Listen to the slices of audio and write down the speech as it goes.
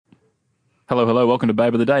Hello, hello. Welcome to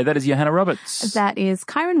Babe of the Day. That is Johanna Roberts. That is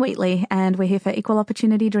Kyron Wheatley, and we're here for Equal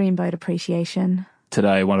Opportunity Dreamboat Appreciation.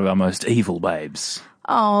 Today, one of our most evil babes.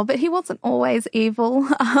 Oh, but he wasn't always evil.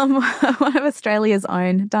 One of Australia's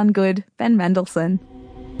own, done good, Ben Mendelsohn.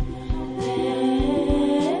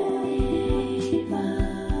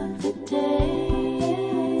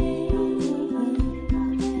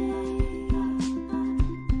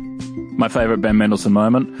 My favourite Ben Mendelsohn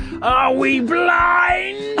moment. Are we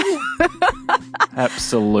blind?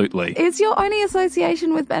 Absolutely. Is your only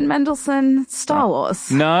association with Ben Mendelsohn Star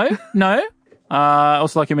Wars? No. I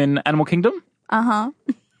also like him in Animal Kingdom. Uh-huh.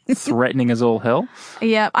 Threatening as all hell.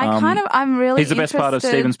 Yeah, I'm really He's the best part of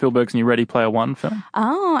Steven Spielberg's new Ready Player One film.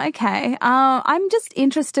 Oh, okay. I'm just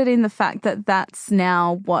interested in the fact that that's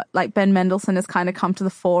now what, like, Ben Mendelsohn has kind of come to the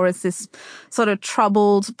fore as this sort of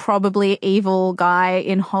troubled, probably evil guy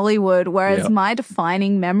in Hollywood, whereas my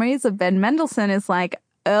defining memories of Ben Mendelsohn is like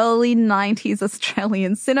early 90s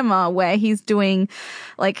Australian cinema where he's doing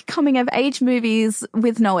like coming of age movies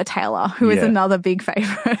with Noah Taylor, who is another big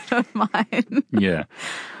favorite of mine. Yeah.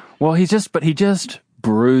 Well, he just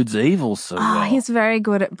broods evil so well. He's very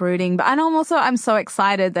good at brooding. And I'm so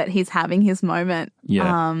excited that he's having his moment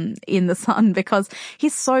in The Sun because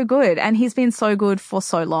he's so good and he's been so good for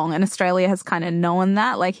so long. And Australia has kind of known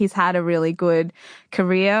that. Like, he's had a really good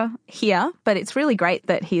career here, but it's really great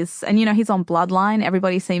that he's on Bloodline.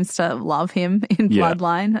 Everybody seems to love him in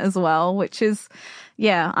Bloodline as well, which is...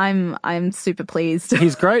 Yeah, I'm super pleased.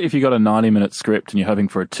 He's great if you got a 90-minute script and you're hoping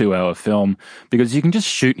for a 2-hour film because you can just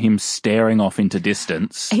shoot him staring off into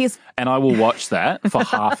distance and I will watch that for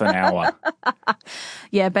half an hour.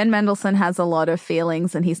 Yeah, Ben Mendelsohn has a lot of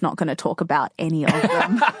feelings and he's not going to talk about any of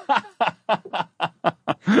them.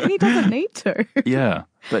 He doesn't need to. Yeah,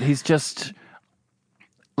 but he's just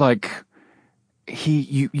like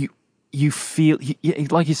you feel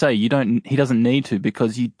like you say he doesn't need to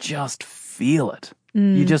because you just feel it.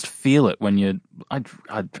 You just feel it when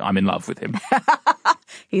I'm in love with him.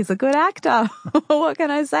 He's a good actor. What can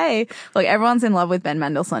I say? Look, everyone's in love with Ben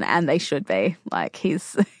Mendelsohn and they should be. Like,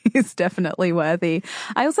 he's definitely worthy.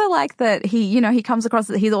 I also like that he comes across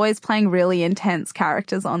that he's always playing really intense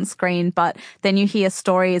characters on screen, but then you hear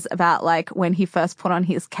stories about like when he first put on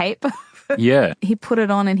his cape. Yeah. He put it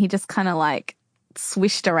on and he just kind of like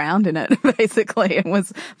swished around in it, basically, and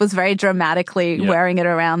was very dramatically wearing it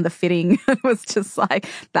around the fitting. It was just like,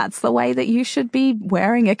 that's the way that you should be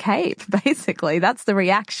wearing a cape, basically. That's the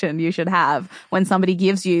reaction you should have when somebody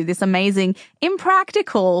gives you this amazing,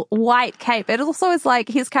 impractical white cape. It also is like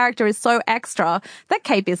his character is so extra. That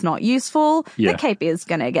cape is not useful. The cape is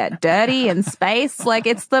going to get dirty in space. Like,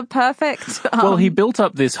 it's the perfect... Well, he built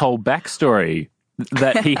up this whole backstory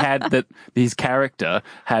that he had, that his character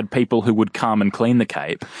had people who would come and clean the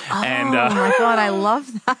cape. Oh, my God, I love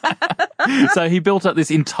that. So he built up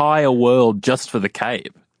this entire world just for the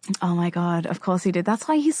cape. Oh, my God, of course he did. That's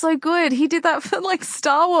why he's so good. He did that for, like,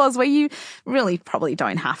 Star Wars, where you really probably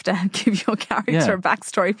don't have to give your character a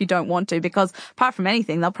backstory if you don't want to, because apart from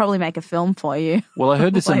anything, they'll probably make a film for you. Well, I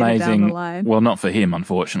heard this amazing... Well, not for him,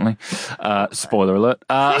 unfortunately. Spoiler alert.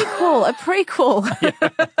 A prequel.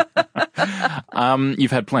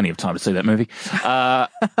 You've had plenty of time to see that movie.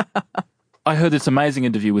 I heard this amazing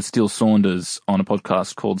interview with Steele Saunders on a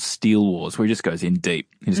podcast called Steele Wars, where he just goes in deep.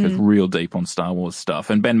 He just goes real deep on Star Wars stuff.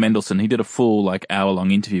 And Ben Mendelsohn, he did a full, like, hour-long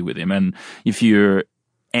interview with him. And if you're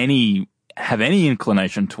have any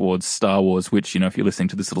inclination towards Star Wars, which, if you're listening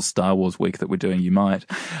to this little Star Wars week that we're doing, you might,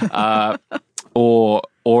 or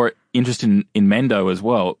interested in Mendo as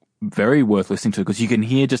well, very worth listening to, because you can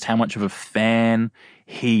hear just how much of a fan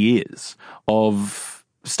he is of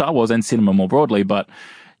Star Wars and cinema more broadly. But,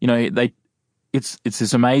 it's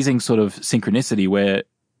this amazing sort of synchronicity where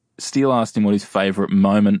Steele asked him what his favorite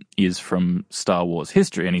moment is from Star Wars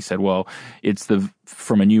history. And he said, well, it's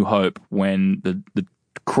from A New Hope, when the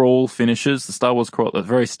crawl finishes, the Star Wars crawl at the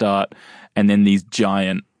very start, and then these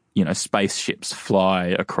giant, spaceships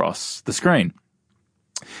fly across the screen.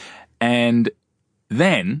 And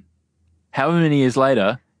then, however many years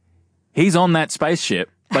later, he's on that spaceship.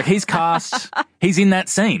 Like, he's cast, he's in that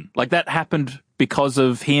scene. Like, that happened because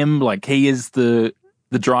of him. Like, he is the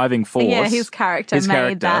driving force. Yeah, his character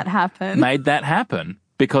made that happen. Made that happen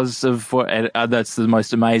because of that's the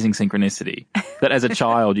most amazing synchronicity. That as a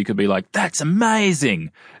child you could be like, that's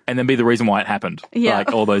amazing. and then be the reason why it happened. Yeah.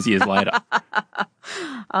 Like all those years later.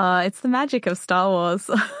 It's the magic of Star Wars.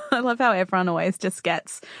 I love how everyone always just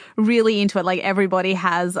gets really into it. Like everybody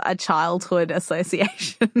has a childhood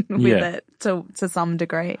association with it to some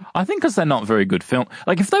degree. I think because they're not very good film.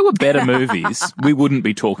 Like if they were better movies, we wouldn't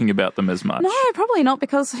be talking about them as much. No, probably not,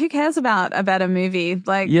 because who cares about a better movie?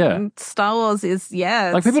 Like Star Wars is,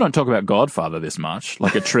 like people don't talk about Godfather this much,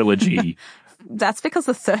 like a trilogy. That's because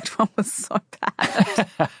the third one was so bad.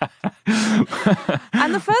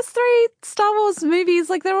 And the first 3 Star Wars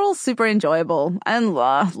movies, like, they're all super enjoyable. And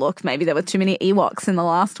look, maybe there were too many Ewoks in the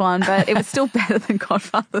last one, but it was still better than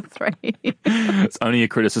Godfather 3. It's only a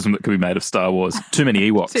criticism that could be made of Star Wars. Too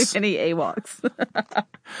many Ewoks. Too many Ewoks.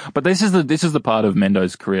 But this is the part of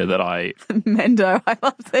Mendo's career that I... Mendo, I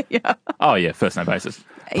love that, yeah. Oh, yeah, first name basis.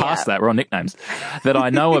 Past that, we're on nicknames. That I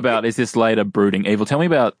know about is this later brooding evil. Tell me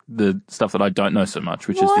about the stuff that I don't know so much,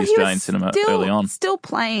 which is the Australian cinema early on. Still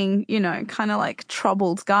playing, kind of like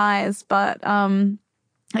troubled guys, but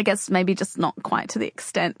I guess maybe just not quite to the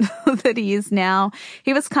extent that he is now.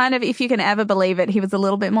 He was kind of, if you can ever believe it, he was a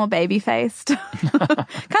little bit more baby-faced. Kind of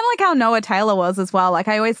like how Noah Taylor was as well. Like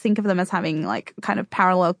I always think of them as having like kind of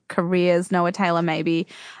parallel careers. Noah Taylor maybe,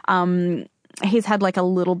 he's had like a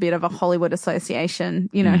little bit of a Hollywood association.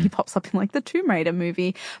 He pops up in like the Tomb Raider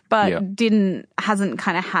movie, but hasn't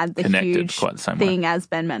kind of had the huge thing as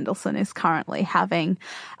Ben Mendelsohn is currently having.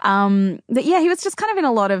 But yeah, he was just kind of in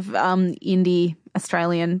a lot of indie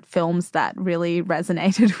Australian films that really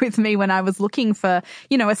resonated with me when I was looking for,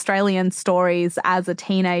 Australian stories as a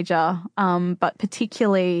teenager. But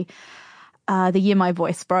particularly The Year My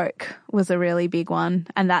Voice Broke was a really big one.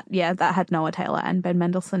 And that had Noah Taylor and Ben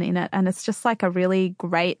Mendelsohn in it. And it's just like a really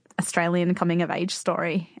great Australian coming of age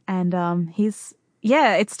story. And it's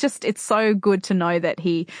so good to know that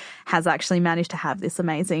he has actually managed to have this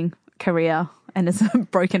amazing career and is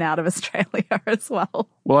broken out of Australia as well.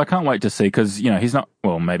 Well, I can't wait to see, because, he's not,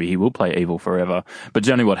 well, maybe he will play evil forever. But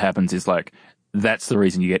generally what happens is like, that's the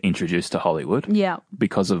reason you get introduced to Hollywood. Yeah.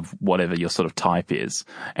 Because of whatever your sort of type is.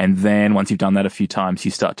 And then once you've done that a few times,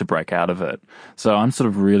 you start to break out of it. So I'm sort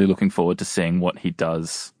of really looking forward to seeing what he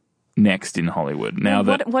does next in Hollywood. Now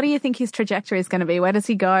what do you think his trajectory is going to be? Where does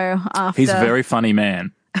he go after? He's a very funny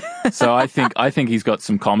man. So I think he's got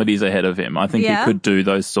some comedies ahead of him. I think he could do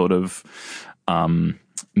those sort of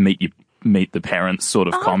meet the parents sort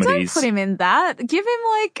of comedies. Don't put him in that. Give him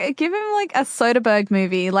like a Soderbergh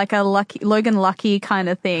movie, like a Logan Lucky kind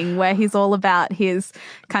of thing, where he's all about his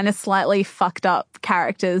kind of slightly fucked up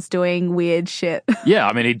characters doing weird shit. Yeah,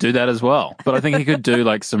 I mean he'd do that as well. But I think he could do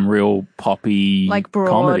like some real poppy like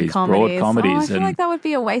broad comedies. I feel like that would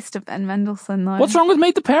be a waste of Ben Mendelsohn though. What's wrong with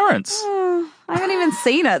Meet the Parents? I haven't even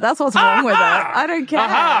seen it. That's what's wrong with it. I don't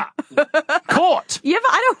care. Caught. Yeah,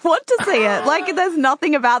 but I don't want to see it. Like, there's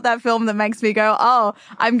nothing about that film that makes me go, oh,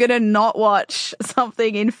 I'm going to not watch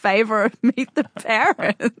something in favor of Meet the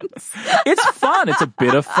Parents. It's fun. It's a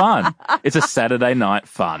bit of fun. It's a Saturday night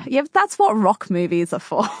fun. Yeah, but that's what rock movies are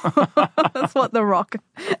for. That's what the rock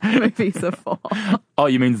movies are for. Oh,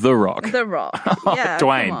 you mean The Rock? The Rock. Yeah,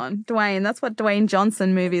 Dwayne. Come on. Dwayne. That's what Dwayne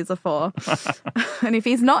Johnson movies are for. And if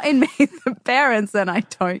he's not in Meet the Parents, then I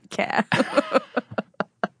don't care.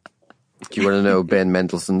 Do you want to know Ben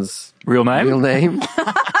Mendelsohn's real name?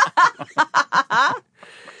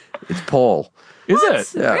 It's Paul. Is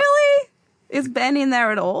it? Yeah. Really? Is Ben in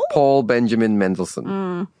there at all? Paul Benjamin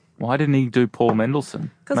Mendelsohn. Why didn't he do Paul Mendelsohn?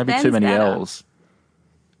 Maybe Ben's too many better. L's.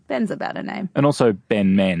 Ben's a better name. And also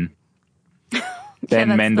Ben Men.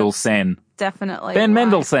 Ben Mendelsohn. Definitely. Ben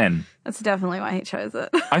Mendelsohn. That's definitely why he chose it.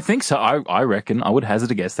 I think so. I reckon. I would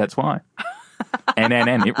hazard a guess that's why.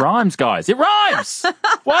 NNN. It rhymes, guys. It rhymes!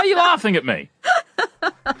 Why are you laughing at me?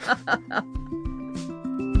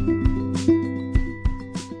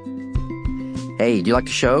 Hey, do you like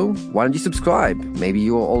the show? Why don't you subscribe? Maybe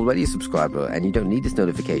you're already a subscriber and you don't need this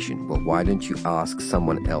notification. Well, why don't you ask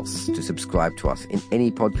someone else to subscribe to us in any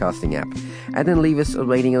podcasting app and then leave us a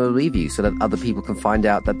rating or a review so that other people can find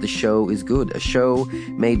out that the show is good. A show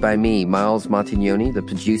made by me, Miles Martignoni, the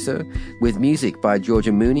producer, with music by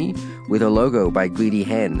Georgia Mooney, with a logo by Greedy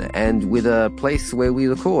Hen, and with a place where we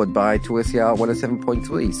record by TOSCR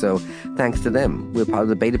 107.3. So thanks to them, we're part of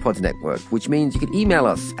the BetaPods network, which means you can email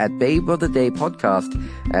us at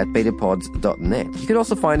babeofthedaypodcast@betapods.net. You can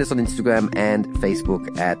also find us on Instagram and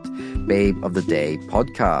Facebook at Babe of the Day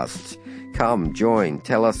Podcast. Come, join,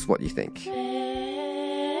 tell us what you think.